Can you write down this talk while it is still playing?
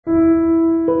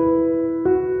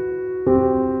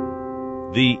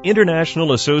The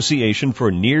International Association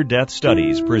for Near-Death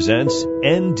Studies presents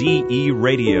NDE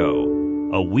Radio,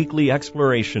 a weekly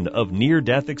exploration of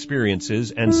near-death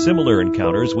experiences and similar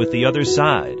encounters with the other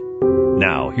side.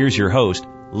 Now, here's your host,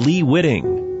 Lee Whitting.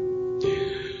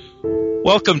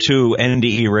 Welcome to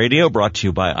NDE Radio, brought to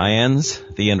you by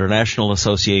IANS, the International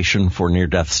Association for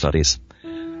Near-Death Studies.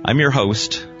 I'm your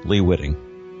host, Lee Whitting.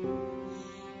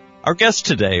 Our guest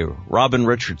today, Robin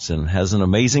Richardson, has an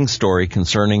amazing story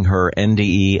concerning her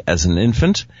NDE as an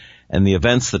infant and the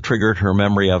events that triggered her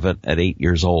memory of it at 8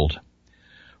 years old.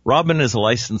 Robin is a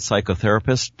licensed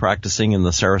psychotherapist practicing in the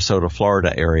Sarasota,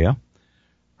 Florida area.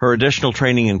 Her additional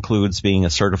training includes being a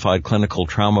certified clinical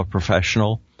trauma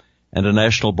professional and a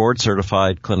national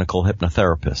board-certified clinical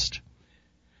hypnotherapist.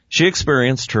 She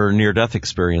experienced her near-death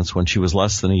experience when she was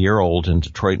less than a year old in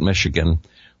Detroit, Michigan,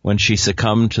 when she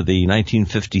succumbed to the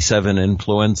 1957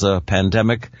 influenza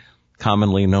pandemic,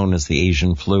 commonly known as the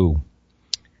Asian flu.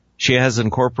 She has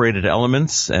incorporated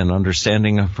elements and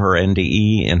understanding of her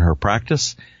NDE in her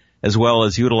practice, as well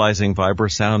as utilizing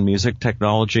vibrasound music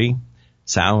technology,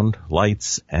 sound,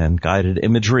 lights, and guided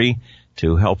imagery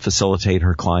to help facilitate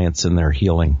her clients in their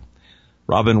healing.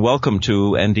 Robin, welcome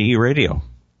to NDE Radio.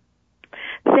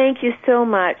 Thank you so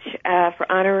much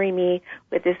for honoring me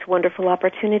with this wonderful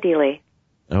opportunity, Lee.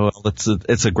 Oh, well,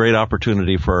 it's a great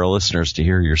opportunity for our listeners to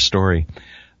hear your story.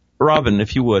 Robin,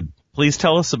 if you would, please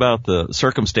tell us about the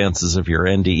circumstances of your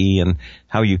NDE and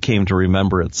how you came to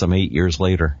remember it some 8 years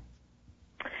later.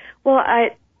 Well,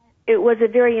 it was a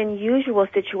very unusual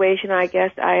situation, I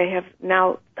guess I have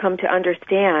now come to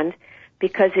understand,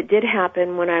 because it did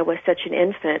happen when I was such an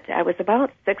infant. I was about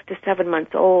 6 to 7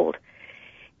 months old.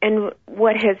 And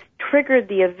what has triggered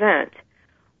the event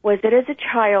was that as a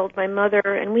child, my mother,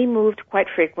 and we moved quite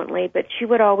frequently, but she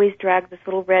would always drag this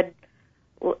little red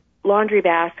laundry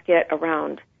basket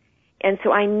around. And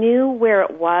so I knew where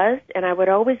it was, and I would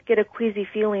always get a queasy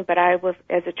feeling, but I was,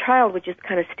 as a child, would just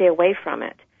kind of stay away from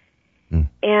it.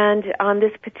 And on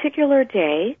this particular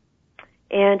day,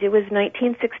 and it was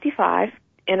 1965,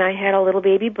 and I had a little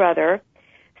baby brother,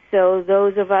 so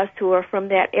those of us who are from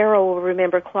that era will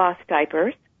remember cloth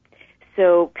diapers.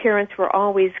 So parents were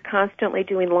always constantly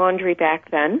doing laundry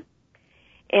back then.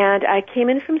 And I came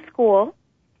in from school,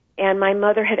 and my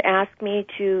mother had asked me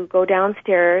to go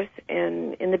downstairs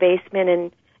in the basement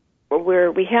and where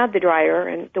we had the dryer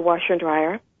and the washer and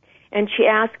dryer. And she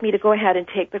asked me to go ahead and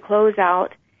take the clothes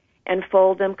out and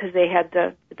fold them because they had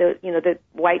the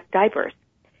white diapers.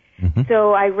 Mm-hmm.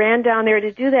 So I ran down there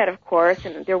to do that, of course,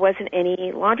 and there wasn't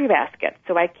any laundry basket.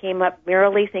 So I came up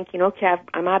merrily thinking, okay,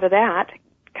 I'm out of that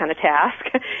kind of task,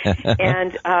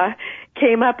 and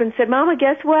came up and said, Mama,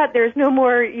 guess what? There's no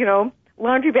more,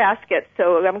 laundry baskets,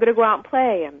 so I'm going to go out and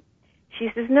play. And she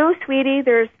says, no, sweetie,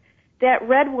 there's that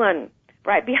red one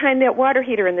right behind that water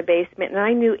heater in the basement. And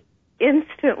I knew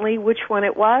instantly which one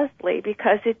it was, Lee,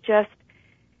 because it just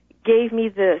gave me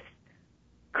this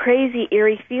crazy,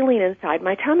 eerie feeling inside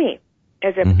my tummy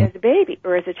as a baby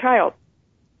or as a child.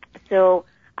 So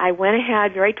I went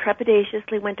ahead very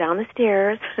trepidatiously, went down the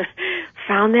stairs,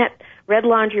 found that red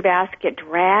laundry basket,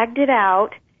 dragged it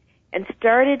out, and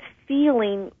started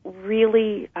feeling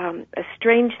really a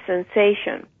strange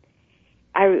sensation.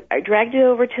 I dragged it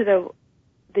over to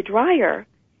the dryer,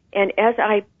 and as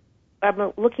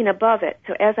I'm looking above it,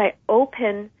 so as I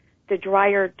open the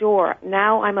dryer door,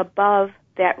 now I'm above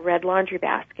that red laundry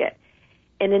basket.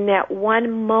 And in that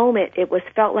one moment,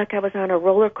 felt like I was on a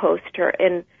roller coaster,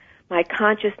 and my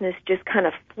consciousness just kind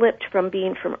of flipped from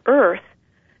being from Earth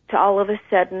to all of a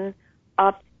sudden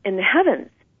up in the heavens.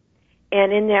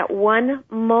 And in that one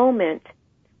moment,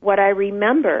 what I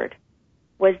remembered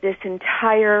was this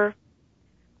entire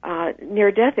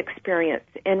near-death experience.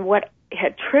 And what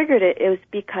had triggered it was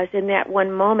because in that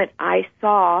one moment, I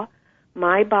saw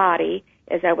my body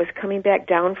as I was coming back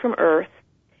down from Earth,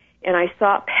 and I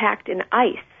saw it packed in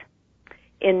ice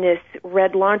in this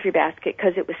red laundry basket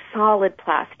because it was solid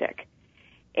plastic.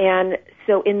 And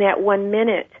so in that 1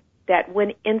 minute, that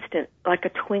one instant, like a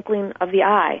twinkling of the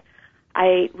eye,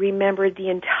 I remembered the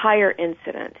entire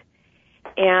incident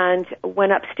and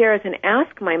went upstairs and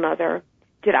asked my mother,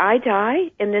 did I die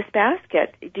in this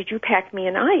basket? Did you pack me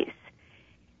in ice?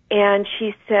 And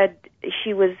she said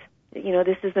she was,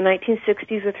 this is the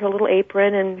 1960s with her little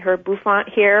apron and her bouffant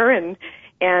hair, and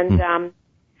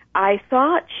I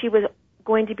thought she was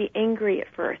going to be angry at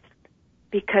first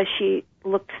because she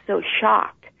looked so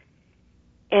shocked.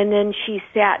 And then she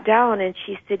sat down and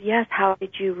she said, yes, how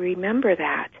did you remember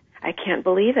that? I can't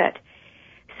believe it.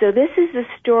 So this is the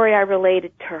story I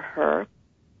related to her,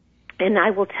 and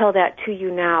I will tell that to you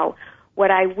now.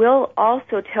 What I will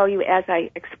also tell you as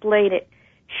I explain it,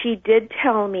 she did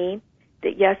tell me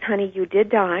that, yes, honey, you did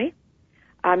die.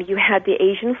 You had the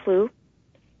Asian flu,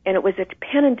 and it was a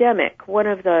pandemic, one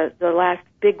of the last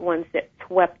big ones that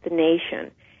swept the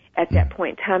nation at that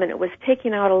point in time, and it was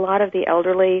taking out a lot of the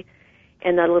elderly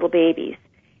and the little babies.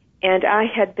 And I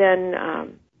had been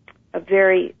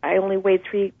I only weighed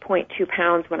 3.2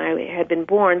 pounds when I had been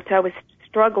born, so I was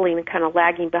struggling and kind of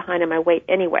lagging behind in my weight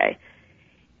anyway.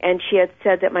 And she had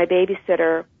said that my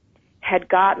babysitter had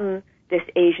gotten this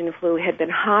Asian flu, had been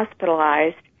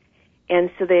hospitalized, and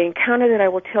so the encounter that I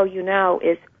will tell you now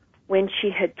is when she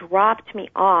had dropped me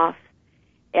off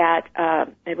at,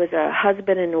 it was a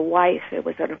husband and a wife, it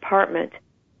was an apartment,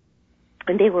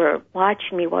 and they were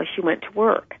watching me while she went to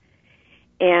work.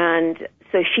 And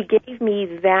so she gave me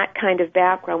that kind of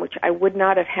background, which I would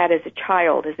not have had as a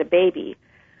child, as a baby,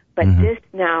 but this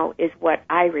now is what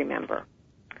I remember.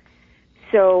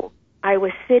 So I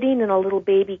was sitting in a little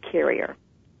baby carrier.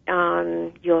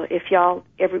 Everyone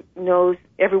knows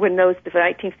the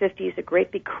 1950s, a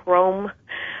great big chrome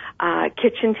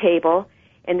kitchen table,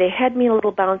 and they had me in a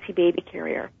little bouncy baby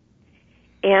carrier.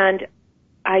 And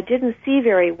I didn't see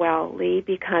very well, Lee,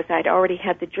 because I'd already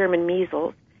had the German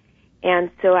measles,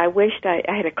 and so I wished I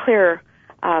had a clearer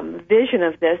vision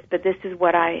of this, but this is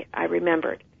what I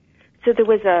remembered. So there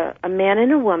was a man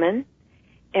and a woman,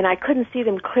 and I couldn't see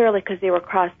them clearly because they were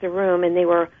across the room, and they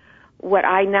were what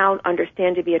I now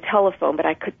understand to be a telephone, but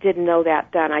I didn't know that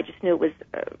then. I just knew it was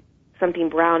something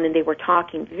brown, and they were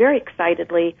talking very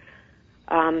excitedly,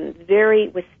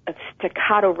 with a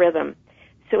staccato rhythm.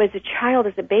 So as a child,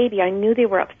 as a baby, I knew they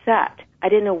were upset. I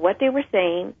didn't know what they were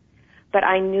saying, but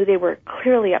I knew they were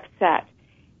clearly upset.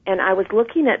 And I was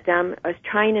looking at them. I was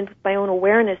trying, in my own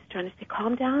awareness, trying to say,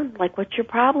 calm down, like, what's your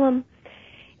problem?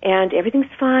 And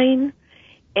everything's fine.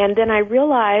 And then I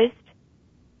realized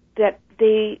that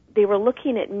they were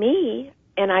looking at me,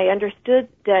 and I understood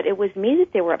that it was me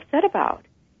that they were upset about.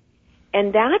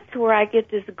 And that's where I get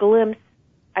this glimpse.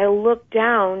 I look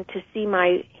down to see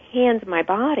my hands, my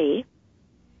body,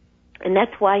 and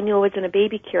that's why I knew I was in a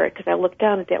baby carrier, because I looked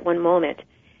down at that one moment.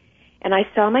 And I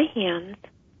saw my hands,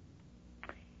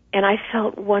 and I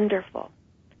felt wonderful.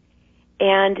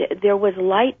 And there was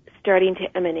light starting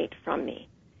to emanate from me.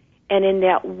 And in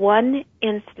that one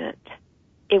instant,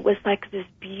 it was like this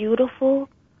beautiful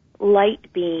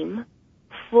light beam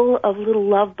full of little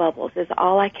love bubbles, is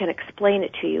all I can explain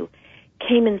it to you,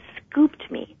 came and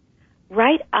scooped me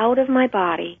right out of my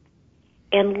body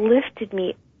and lifted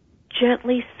me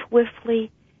gently,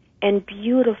 swiftly, and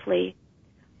beautifully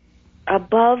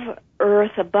above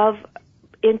earth,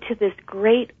 into this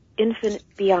great infinite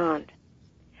beyond.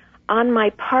 On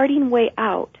my parting way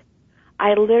out,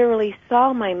 I literally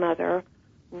saw my mother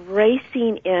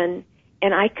racing in,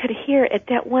 and I could hear at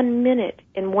that 1 minute,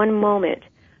 in one moment,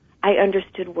 I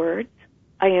understood words.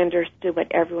 I understood what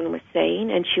everyone was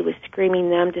saying, and she was screaming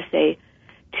them to say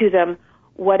to them,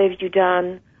 what have you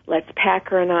done? Let's pack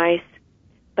her in ice.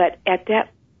 But at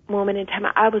that moment in time,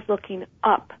 I was looking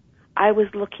up. I was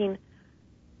looking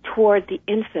toward the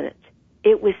infinite.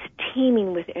 It was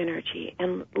teeming with energy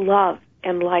and love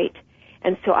and light.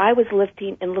 And so I was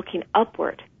lifting and looking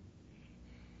upward.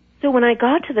 So when I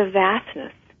got to the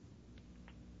vastness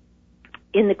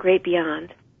in the great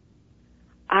beyond,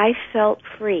 I felt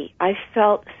free. I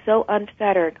felt so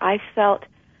unfettered. I felt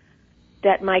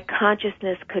that my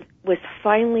consciousness was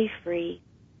finally free,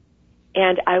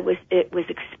 and it was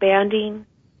expanding,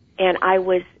 and I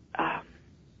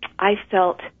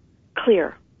felt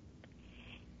clear.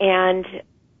 And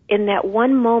in that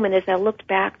one moment, as I looked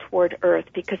back toward Earth,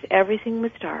 because everything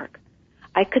was dark,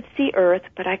 I could see Earth,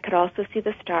 but I could also see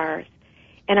the stars,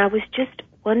 and I was just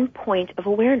one point of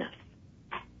awareness.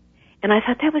 And I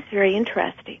thought that was very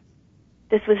interesting.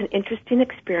 This was an interesting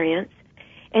experience.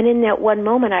 And in that one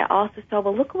moment, I also saw,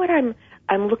 well, look at what I'm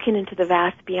looking into the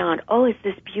vast beyond. Oh, is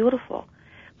this beautiful?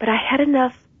 But I had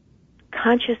enough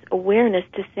conscious awareness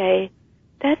to say,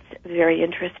 that's very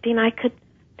interesting. I could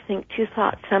think two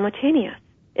thoughts simultaneous.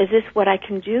 Is this what I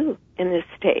can do in this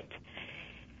state?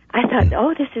 I thought,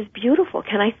 oh, this is beautiful.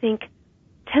 Can I think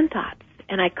 10 thoughts?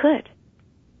 And I could.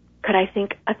 Could I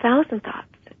think 1,000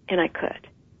 thoughts? And I could.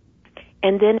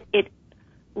 And then it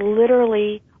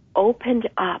literally opened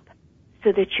up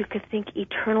so that you could think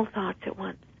eternal thoughts at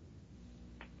once.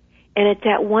 And at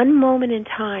that one moment in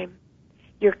time,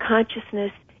 your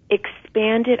consciousness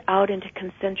expanded out into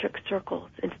concentric circles,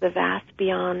 into the vast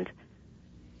beyond,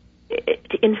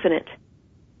 to infinite.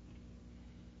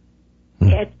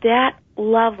 At that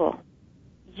level,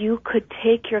 you could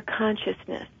take your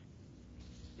consciousness.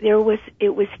 It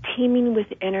was teeming with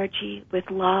energy, with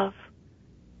love,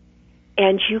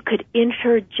 and you could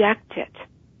interject it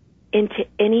into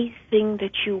anything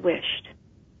that you wished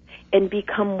and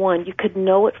become one. You could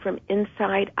know it from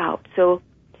inside out. So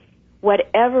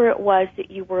whatever it was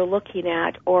that you were looking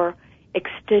at or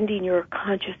extending your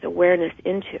conscious awareness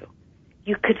into,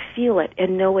 you could feel it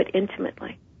and know it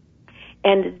intimately.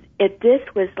 And this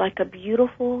was like a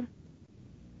beautiful,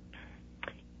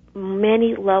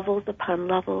 many levels upon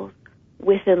levels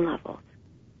within levels.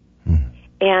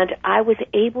 And I was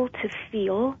able to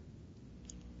feel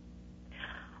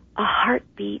a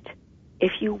heartbeat,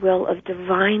 if you will, of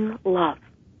divine love.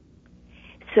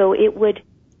 So it would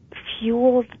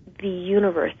fuel the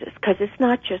universes, because it's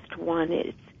not just one,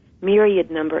 it's myriad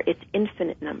number, it's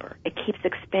infinite number. It keeps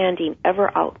expanding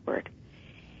ever outward.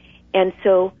 And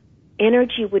so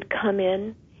energy would come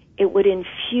in, it would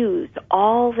infuse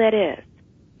all that is,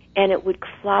 and it would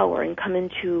flower and come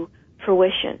into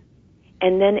fruition.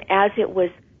 And then as it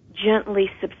was gently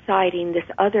subsiding, this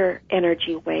other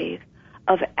energy wave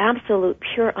of absolute,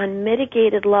 pure,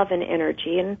 unmitigated love and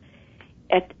energy, and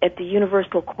at the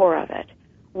universal core of it,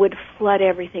 would flood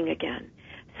everything again.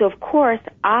 So, of course,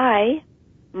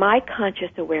 my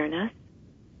conscious awareness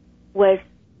was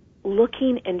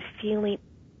looking and feeling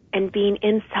and being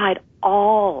inside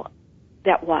all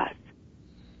that was.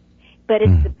 But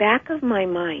it's the back of my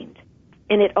mind,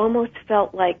 and it almost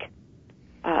felt like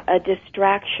a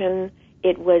distraction.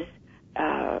 It was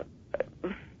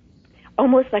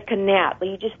almost like a gnat.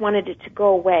 You just wanted it to go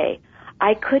away.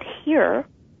 I could hear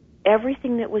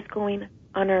everything that was going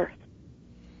on Earth.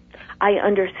 I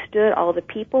understood all the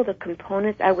people, the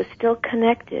components. I was still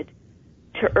connected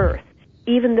to Earth,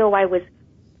 even though I was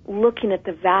looking at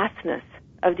the vastness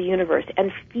of the universe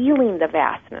and feeling the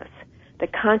vastness, the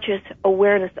conscious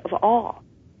awareness of all.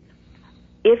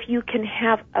 If you can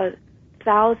have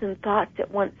 1,000 thoughts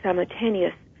at once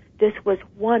simultaneous, this was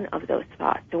one of those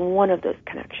thoughts and one of those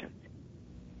connections.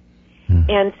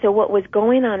 And so what was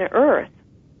going on Earth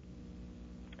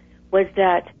was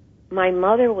that my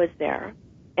mother was there,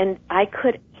 and I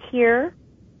could hear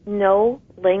no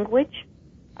language.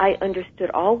 I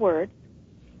understood all words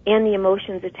and the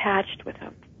emotions attached with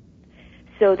them.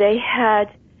 So they had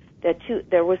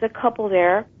there was a couple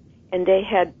there, and they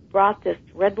had brought this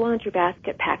red laundry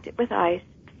basket, packed it with ice,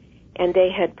 and they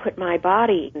had put my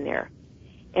body in there.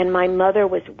 And my mother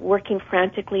was working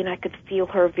frantically, and I could feel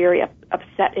her very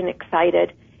upset and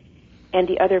excited. And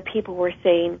the other people were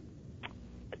saying,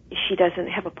 she doesn't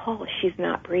have a pulse, she's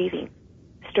not breathing.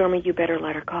 Stormy, you better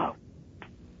let her go.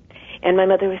 And my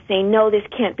mother was saying, no, this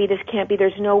can't be,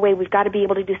 there's no way, we've got to be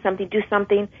able to do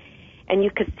something. And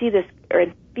you could see this, or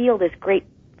feel this great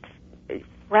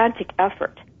frantic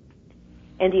effort.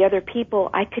 And the other people,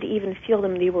 I could even feel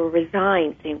them, they were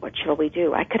resigned, saying, what shall we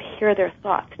do? I could hear their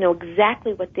thoughts, know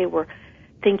exactly what they were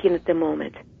thinking at the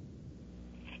moment.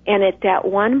 And at that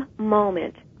one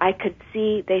moment, I could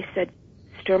see, they said,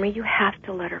 Stormy, you have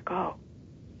to let her go.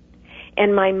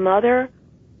 And my mother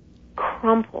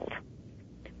crumpled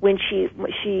when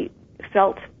she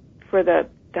felt for the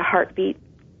heartbeat.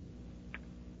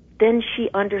 Then she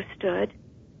understood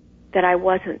that I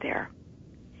wasn't there.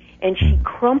 And she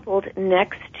crumpled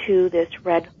next to this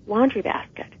red laundry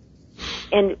basket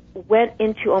and went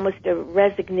into almost a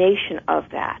resignation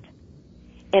of that.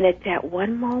 And at that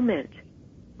one moment,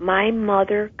 my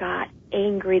mother got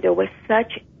angry. There was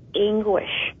such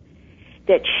anguish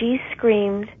that she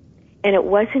screamed, and it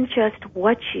wasn't just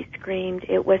what she screamed,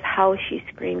 it was how she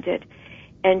screamed it.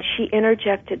 And she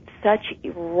interjected such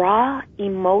raw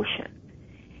emotion.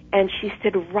 And she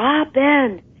said,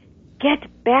 Robin,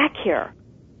 get back here.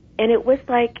 And it was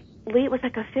like, Lee, it was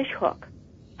like a fish hook.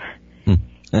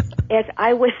 As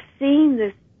I was seeing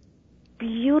this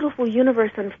beautiful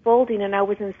universe unfolding, and I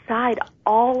was inside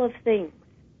all of things,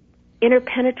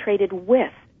 interpenetrated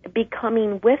with,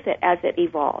 becoming with it as it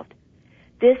evolved.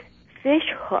 This fish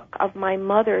hook of my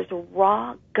mother's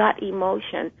raw gut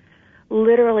emotion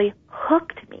literally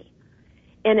hooked me.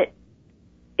 And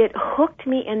it hooked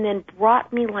me and then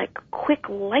brought me like quick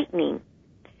lightning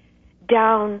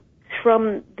down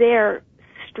from there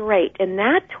straight. And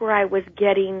that's where I was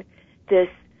getting this,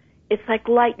 it's like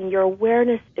lightning. Your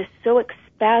awareness is so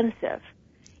expansive.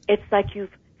 It's like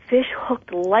you've fish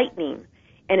hooked lightning,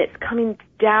 and it's coming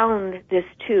down this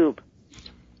tube.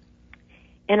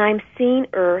 And I'm seeing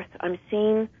Earth, I'm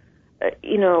seeing,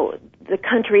 the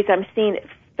countries, I'm seeing it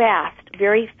fast,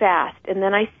 very fast. And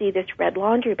then I see this red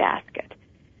laundry basket,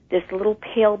 this little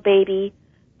pale baby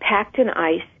packed in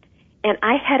ice. And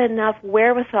I had enough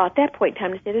wherewithal at that point in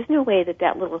time to say, there's no way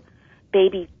that little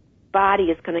baby body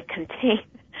is going to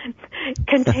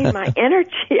contain my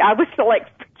energy. I was so like,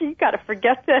 you got to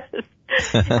forget this.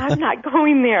 I'm not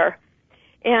going there.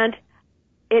 And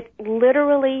it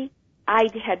literally I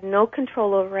had no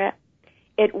control over it.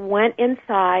 It went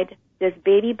inside this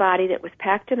baby body that was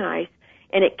packed in ice,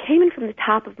 and it came in from the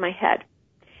top of my head.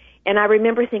 And I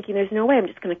remember thinking, there's no way I'm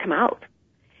just going to come out.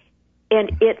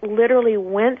 And it literally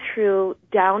went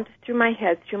down through my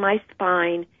head, through my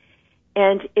spine,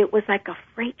 and it was like a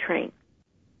freight train.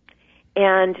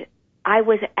 And I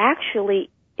was actually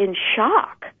in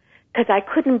shock because I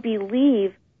couldn't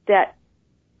believe that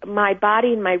my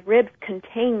body and my ribs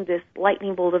contained this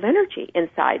lightning bolt of energy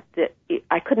inside. That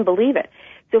I couldn't believe it.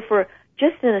 So for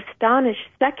just an astonished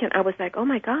second, I was like, oh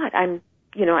my God, I'm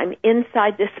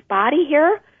inside this body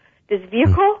here, this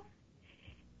vehicle.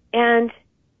 And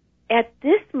at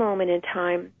this moment in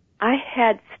time, I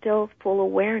had still full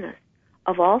awareness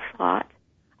of all thought.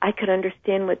 I could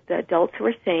understand what the adults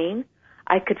were saying.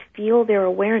 I could feel their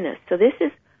awareness. So this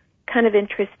is kind of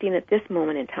interesting at this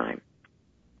moment in time.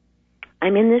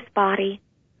 I'm in this body.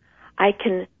 I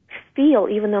can feel,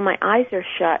 even though my eyes are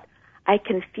shut, I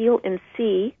can feel and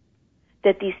see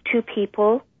that these two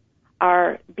people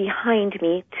are behind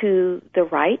me to the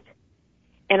right.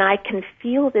 And I can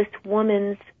feel this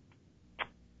woman's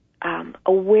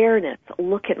awareness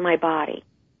look at my body.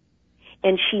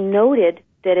 And she noted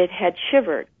that it had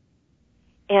shivered.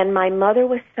 And my mother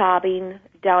was sobbing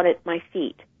down at my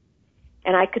feet.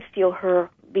 And I could feel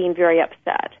her being very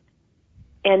upset.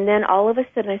 And then all of a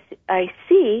sudden I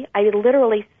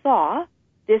literally saw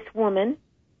this woman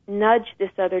nudge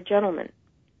this other gentleman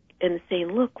and saying,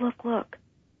 look.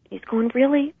 He's going,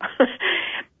 really?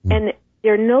 And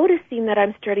they're noticing that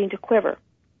I'm starting to quiver.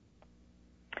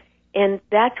 And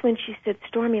that's when she said,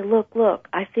 Stormy, look,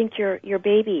 I think your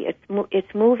baby,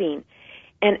 it's moving.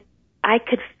 And I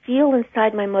could feel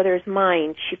inside my mother's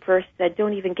mind. She first said,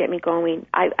 don't even get me going.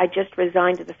 I just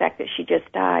resigned to the fact that she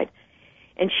just died.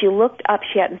 And she looked up.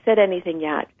 She hadn't said anything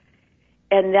yet.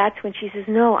 And that's when she says,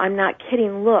 no, I'm not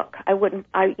kidding. Look, I wouldn't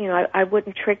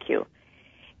trick you.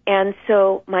 And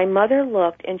so my mother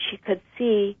looked, and she could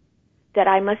see that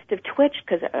I must have twitched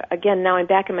because, again, now I'm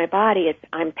back in my body.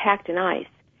 I'm packed in ice.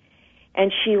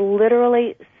 And she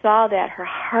literally saw that. Her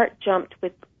heart jumped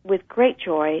with great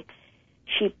joy.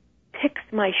 She picks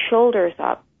my shoulders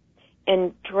up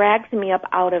and drags me up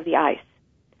out of the ice.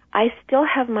 I still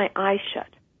have my eyes shut,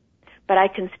 but I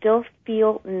can still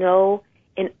feel, know,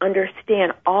 and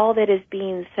understand all that is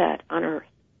being said on earth.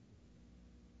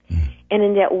 And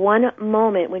in that one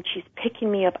moment when she's picking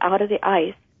me up out of the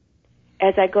ice,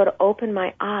 as I go to open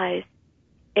my eyes,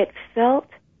 it felt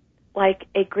like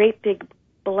a great big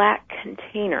black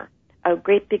container, a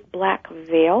great big black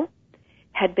veil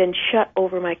had been shut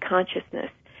over my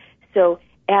consciousness. So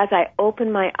as I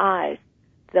opened my eyes,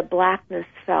 the blackness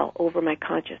fell over my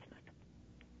consciousness.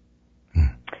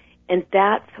 And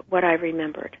that's what I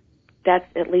remembered. That's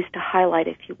at least a highlight.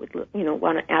 If you would,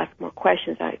 want to ask more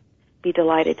questions, I'd be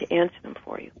delighted to answer them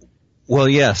for you. Well,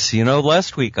 yes.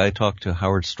 Last week I talked to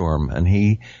Howard Storm, and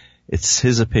it's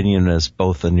his opinion as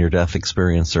both a near-death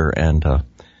experiencer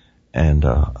and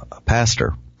a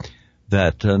pastor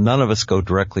that none of us go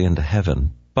directly into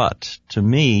heaven. But to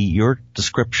me, your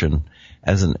description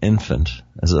as an infant,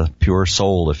 as a pure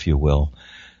soul, if you will,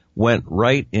 went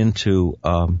right into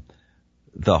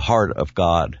the heart of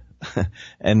God.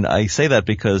 And I say that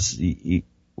because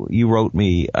you wrote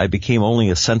me, I became only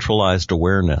a centralized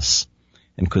awareness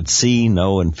and could see,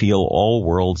 know, and feel all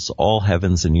worlds, all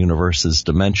heavens and universes,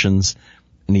 dimensions,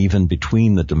 and even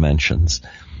between the dimensions.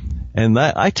 And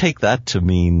that, I take that to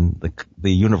mean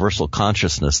the universal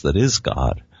consciousness that is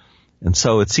God. And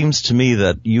so it seems to me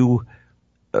that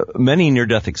many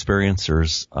near-death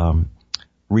experiencers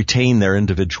retain their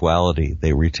individuality.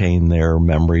 They retain their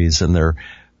memories, and they're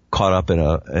caught up in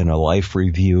a life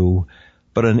review.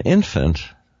 But an infant,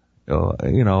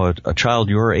 a child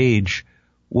your age,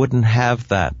 wouldn't have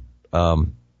that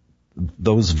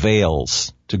those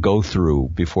veils to go through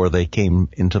before they came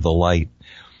into the light.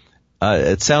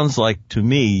 It sounds like to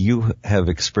me you have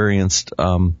experienced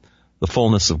the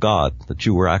fullness of God, that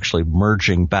you were actually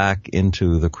merging back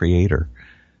into the Creator.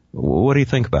 What do you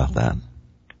think about that?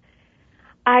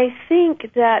 I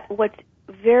think that what's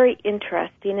very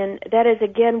interesting, and that is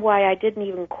again why I didn't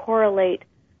even correlate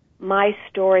my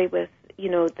story with,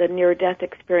 the near-death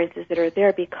experiences that are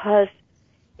there, because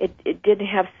it didn't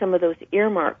have some of those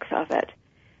earmarks of it.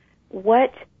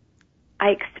 What I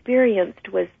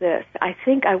experienced was this. I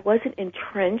think I wasn't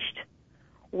entrenched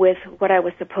with what I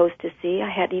was supposed to see. I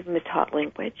hadn't even been taught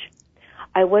language.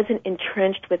 I wasn't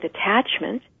entrenched with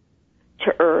attachment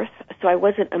to Earth, so I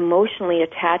wasn't emotionally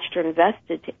attached or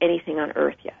invested to anything on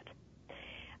Earth yet.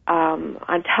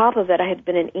 On top of that, I had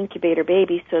been an incubator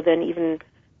baby, so then even,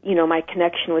 my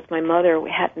connection with my mother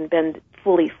hadn't been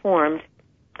fully formed.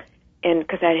 and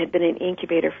because I had been in an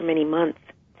incubator for many months.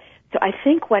 So I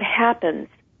think what happens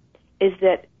is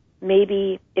that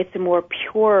maybe it's a more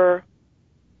pure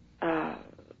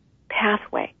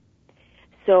pathway.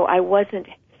 So I wasn't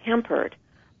hampered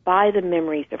by the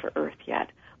memories of Earth yet,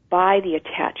 by the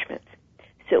attachments.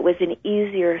 So it was an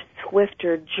easier,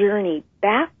 swifter journey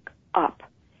back up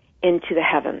into the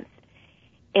heavens.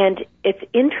 And it's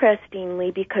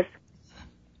interestingly because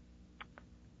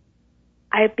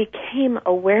I became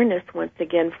awareness once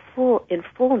again, in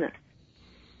fullness,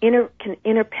 can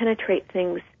interpenetrate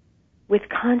things with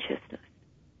consciousness.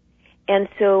 And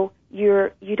so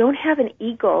you don't have an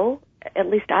ego, at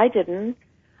least I didn't.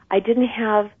 I didn't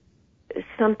have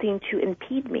something to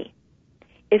impede me.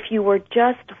 If you were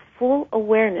just full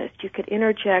awareness, you could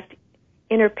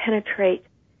interpenetrate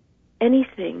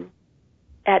anything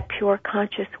at pure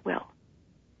conscious will.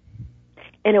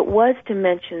 And it was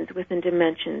dimensions within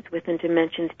dimensions within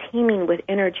dimensions, teeming with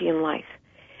energy and life.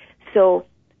 So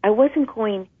I wasn't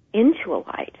going into a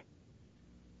light.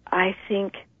 I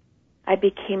think I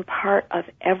became part of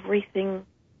everything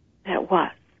that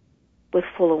was, with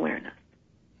full awareness.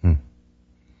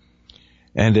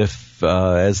 And if,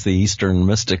 as the Eastern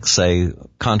mystics say,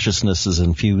 consciousness is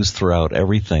infused throughout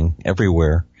everything,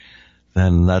 everywhere,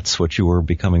 then that's what you were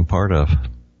becoming part of,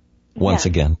 once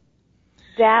again.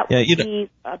 That would be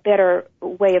a better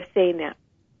way of saying that.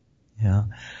 Yeah.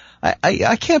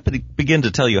 I can't begin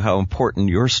to tell you how important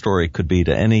your story could be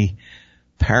to any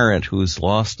parent who's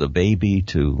lost a baby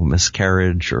to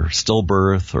miscarriage or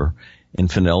stillbirth or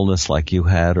infant illness like you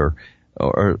had, or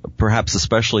perhaps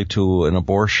especially to an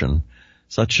abortion.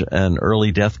 Such an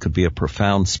early death could be a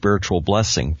profound spiritual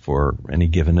blessing for any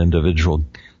given individual,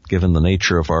 given the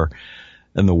nature of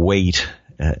and the weight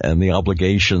and the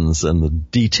obligations and the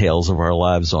details of our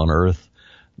lives on earth.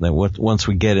 Then once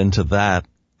we get into that,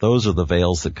 those are the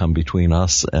veils that come between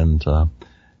us and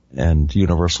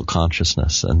universal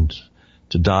consciousness. And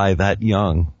to die that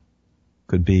young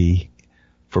could be,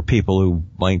 for people who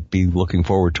might be looking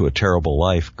forward to a terrible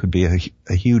life, could be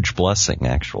a huge blessing,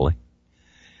 actually.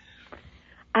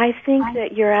 I think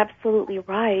that you're absolutely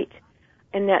right,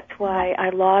 and that's why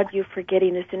I laud you for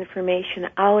getting this information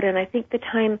out. And I think the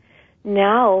time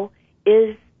now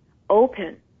is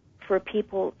open for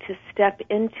people to step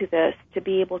into this, to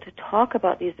be able to talk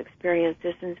about these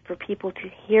experiences and for people to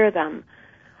hear them.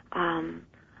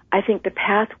 I think the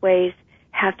pathways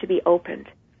have to be opened,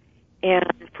 and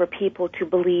for people to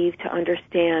believe, to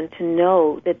understand, to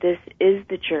know that this is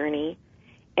the journey,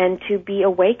 and to be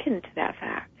awakened to that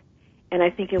fact. And I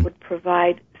think it would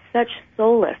provide such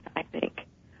solace, I think,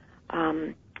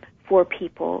 for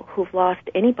people who've lost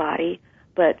anybody,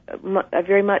 but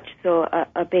very much so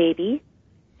a baby.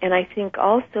 And I think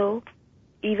also,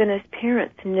 even as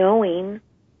parents, knowing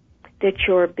that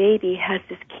your baby has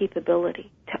this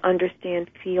capability to understand,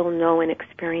 feel, know, and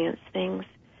experience things,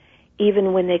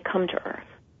 even when they come to Earth.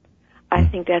 I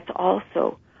think that's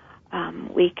also,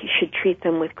 we should treat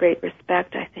them with great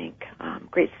respect, I think,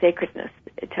 great sacredness,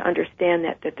 to understand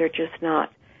that they're just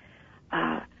not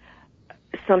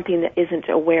something that isn't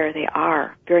aware. They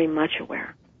are very much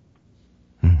aware.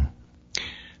 Mm-hmm.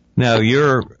 Now,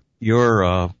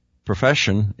 your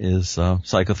profession is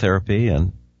psychotherapy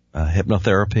and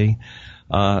hypnotherapy.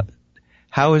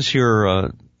 How is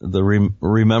the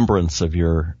remembrance of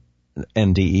your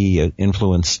NDE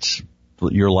influenced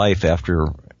your life after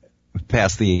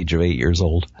past the age of 8 years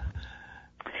old?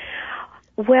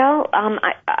 Well,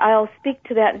 I'll speak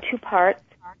to that in two parts.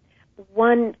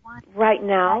 One, right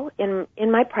now,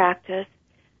 in my practice,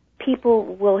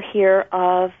 people will hear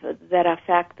of that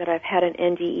effect that I've had an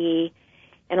NDE,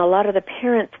 and a lot of the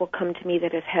parents will come to me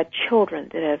that have had children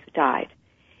that have died.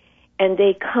 And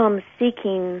they come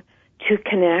seeking to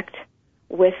connect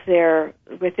with their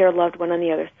loved one on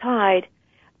the other side,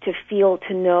 to feel,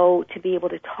 to know, to be able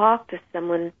to talk to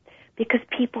someone, because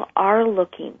people are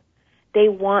looking. They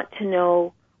want to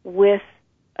know with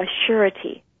a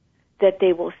surety that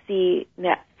they will see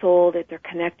that soul, that they're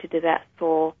connected to that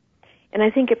soul. And I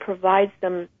think it provides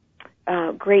them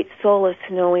great solace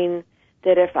knowing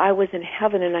that if I was in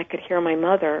heaven and I could hear my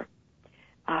mother,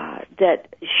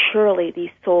 that surely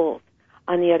these souls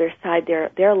on the other side,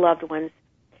 their loved ones,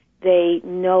 they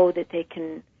know that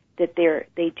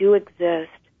they do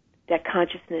exist, that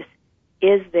consciousness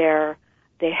is there,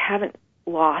 they haven't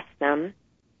lost them.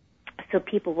 So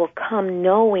people will come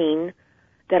knowing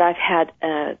that I've had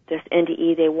this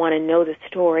NDE. They want to know the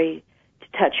story, to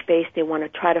touch base. They want to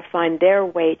try to find their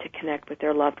way to connect with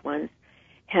their loved ones,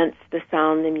 hence the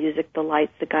sound, the music, the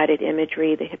lights, the guided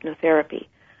imagery, the hypnotherapy.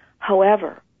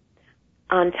 However,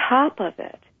 on top of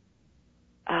it,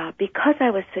 because I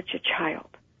was such a child,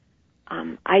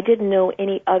 I didn't know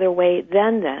any other way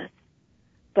than this,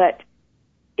 but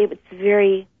it was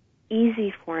very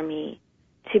easy for me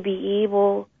to be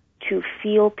able to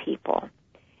feel people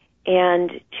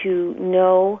and to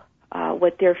know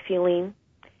what they're feeling,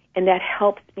 and that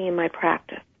helps me in my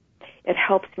practice. It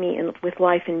helps me with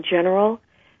life in general.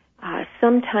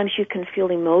 Sometimes you can feel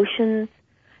emotions.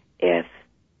 If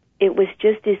it was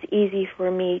just as easy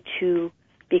for me to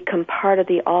become part of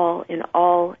the all in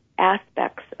all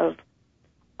aspects of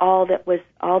all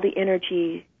the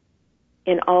energy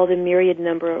in all the myriad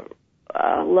number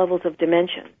levels of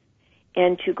dimensions,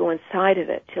 and to go inside of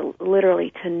it, to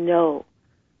literally to know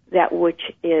that which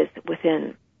is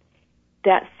within.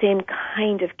 That same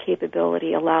kind of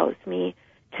capability allows me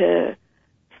to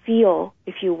feel,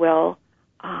 if you will,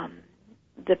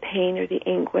 the pain or the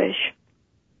anguish,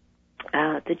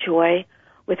 the joy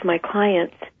with my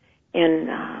clients, and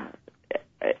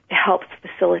it helps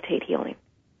facilitate healing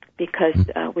because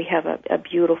we have a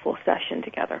beautiful session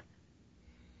together.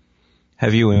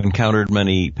 Have you encountered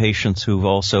many patients who've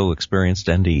also experienced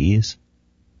NDEs?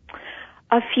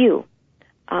 A few.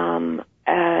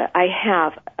 I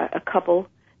have a couple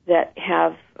that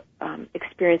have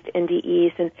experienced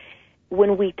NDEs, and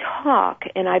when we talk,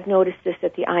 and I've noticed this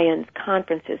at the IANDS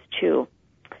conferences too,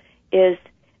 is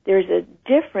there's a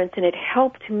difference, and it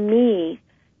helped me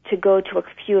to go to a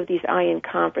few of these IAND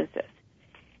conferences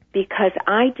because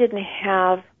I didn't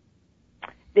have,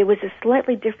 there was a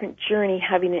slightly different journey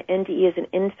having an NDE as an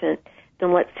infant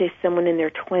than, let's say, someone in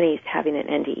their 20s having an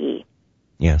NDE.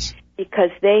 Yes.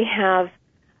 Because they have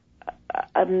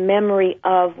a memory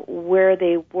of where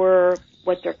they were,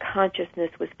 what their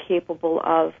consciousness was capable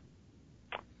of,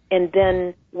 and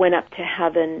then went up to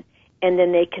heaven, and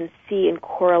then they can see and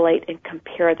correlate and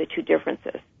compare the two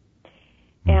differences.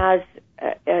 As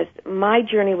my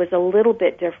journey was a little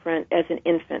bit different as an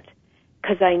infant,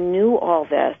 because I knew all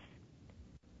this,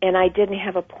 and I didn't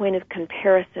have a point of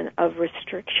comparison of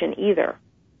restriction either.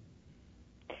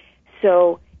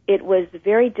 So it was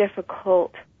very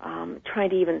difficult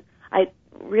trying to even, I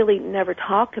really never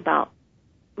talked about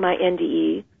my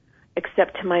NDE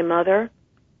except to my mother,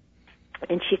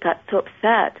 and she got so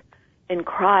upset and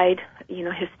cried,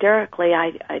 hysterically.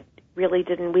 I really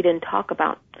didn't, we didn't talk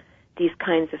about these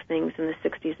kinds of things in the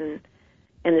 60s and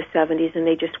the 70s, and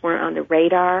they just weren't on the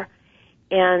radar.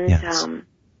 And yes.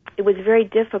 It was very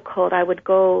difficult. I would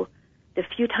go, the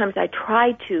few times I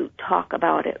tried to talk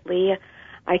about it, Lee,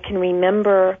 I can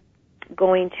remember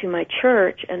going to my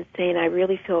church and saying, I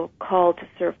really feel called to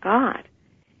serve God.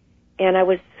 And I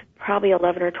was probably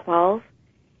 11 or 12,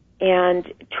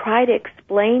 and try to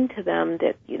explain to them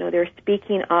that, they're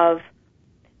speaking of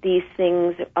these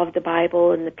things of the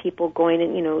Bible and the people going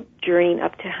and, journeying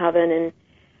up to heaven and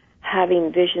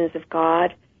having visions of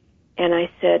God. And I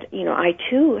said, I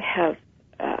too have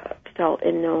felt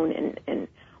and known and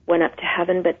went up to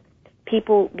heaven, but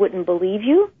people wouldn't believe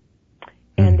you.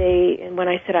 And when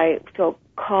I said I feel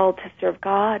called to serve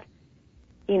God,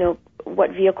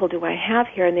 what vehicle do I have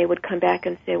here? And they would come back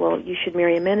and say, well, you should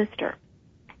marry a minister.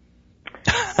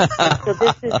 So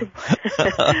this is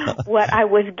what I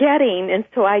was getting, and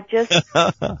so I just,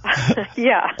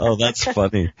 yeah. Oh, that's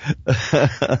funny.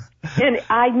 And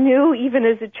I knew even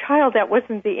as a child that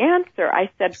wasn't the answer. I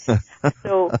said,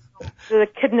 so the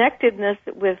connectedness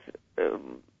with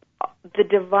the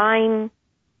divine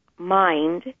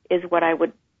mind is what I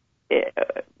would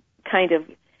kind of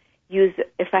use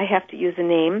if I have to use a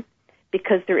name,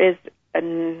 because there is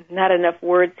not enough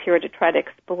words here to try to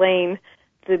explain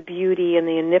the beauty and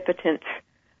the omnipotence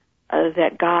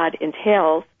that God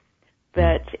entails.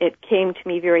 But it came to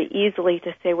me very easily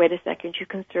to say, wait a second, you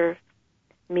can serve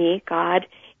me, God,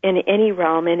 in any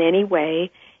realm, in any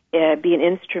way, be an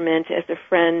instrument, as a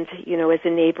friend, as a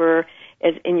neighbor,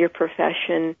 as in your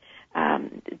profession,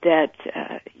 that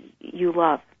you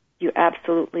love, you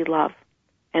absolutely love,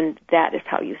 and that is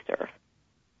how you serve.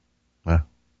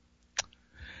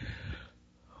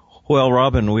 Well,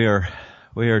 Robin, we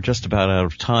are just about out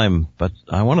of time, but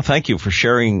I want to thank you for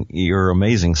sharing your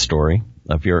amazing story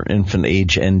of your infant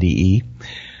age NDE.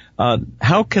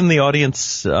 How can the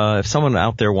audience, if someone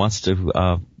out there wants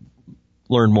to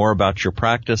learn more about your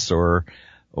practice or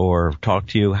talk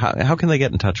to you, how can they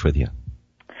get in touch with you?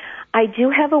 I do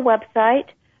have a website,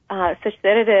 such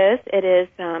that it is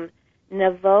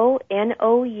Nouveau,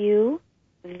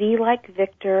 N-O-U-V like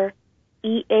Victor,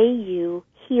 E-A-U,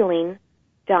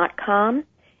 healing.com,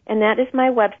 and that is my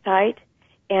website,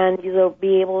 and you'll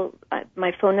be able,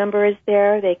 my phone number is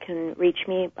there. They can reach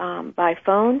me by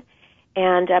phone,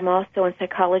 and I'm also in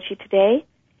Psychology Today,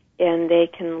 and they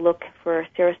can look for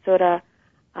Sarasota,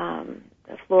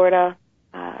 Florida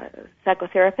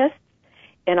psychotherapists,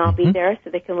 and I'll be there, so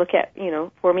they can look at,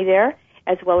 for me there,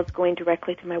 as well as going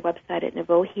directly to my website at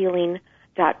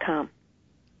NauvooHealing.com.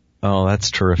 Oh,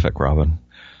 that's terrific, Robin.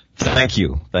 Thank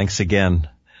you. Thanks again.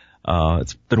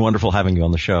 It's been wonderful having you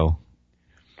on the show.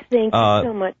 Thank you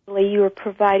so much, Lee. You are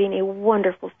providing a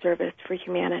wonderful service for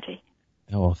humanity.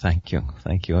 Oh, thank you.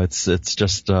 Thank you. It's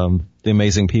just the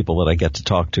amazing people that I get to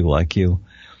talk to like you.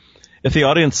 If the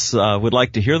audience would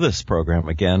like to hear this program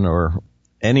again, or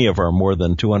any of our more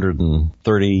than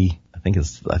 230, I think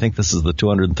this is the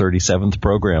 237th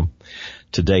program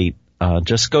to date,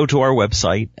 just go to our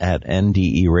website at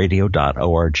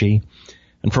nderadio.org.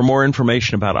 And for more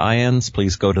information about IANDS,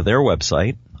 please go to their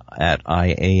website at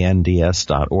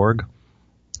iands.org.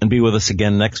 And be with us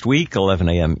again next week, 11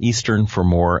 a.m. Eastern, for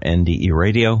more NDE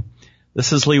Radio.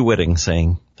 This is Lee Witting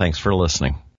saying thanks for listening.